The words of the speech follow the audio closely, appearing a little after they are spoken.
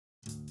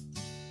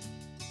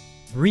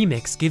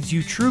ReMix gives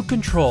you true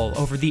control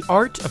over the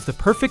art of the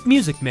perfect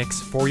music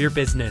mix for your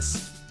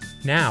business.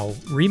 Now,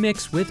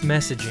 ReMix with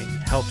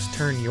messaging helps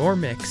turn your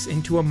mix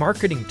into a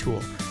marketing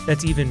tool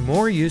that's even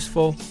more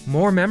useful,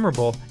 more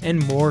memorable, and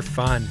more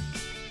fun.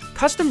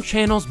 Custom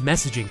Channels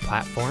messaging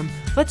platform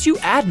lets you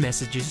add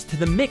messages to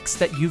the mix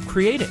that you've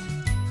created.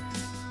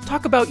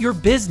 Talk about your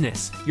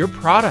business, your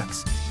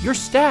products, your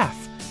staff.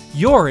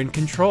 You're in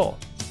control.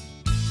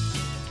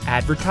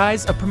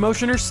 Advertise a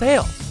promotion or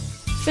sale.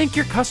 Thank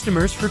your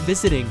customers for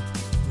visiting.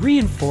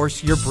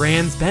 Reinforce your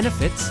brand's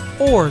benefits,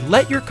 or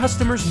let your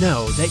customers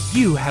know that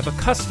you have a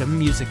custom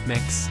music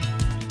mix.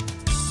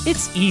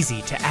 It's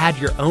easy to add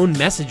your own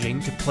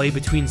messaging to play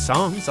between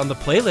songs on the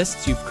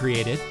playlists you've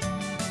created.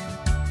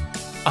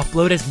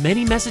 Upload as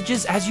many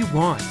messages as you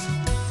want.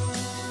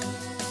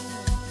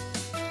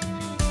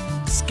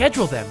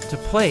 Schedule them to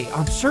play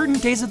on certain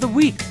days of the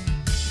week.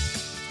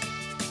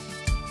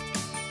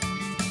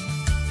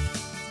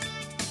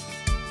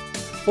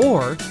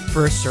 Or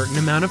for a certain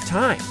amount of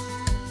time.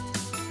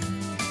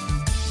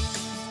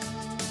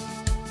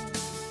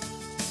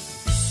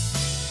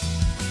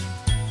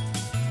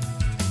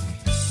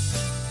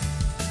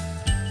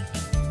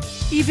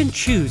 Even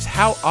choose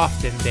how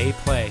often they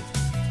play.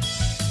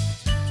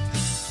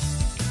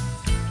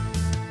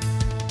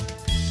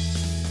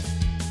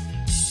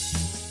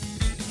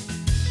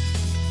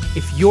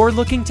 If you're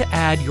looking to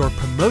add your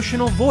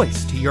promotional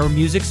voice to your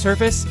music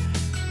service,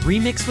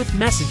 ReMix with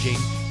messaging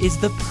is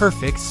the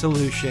perfect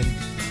solution.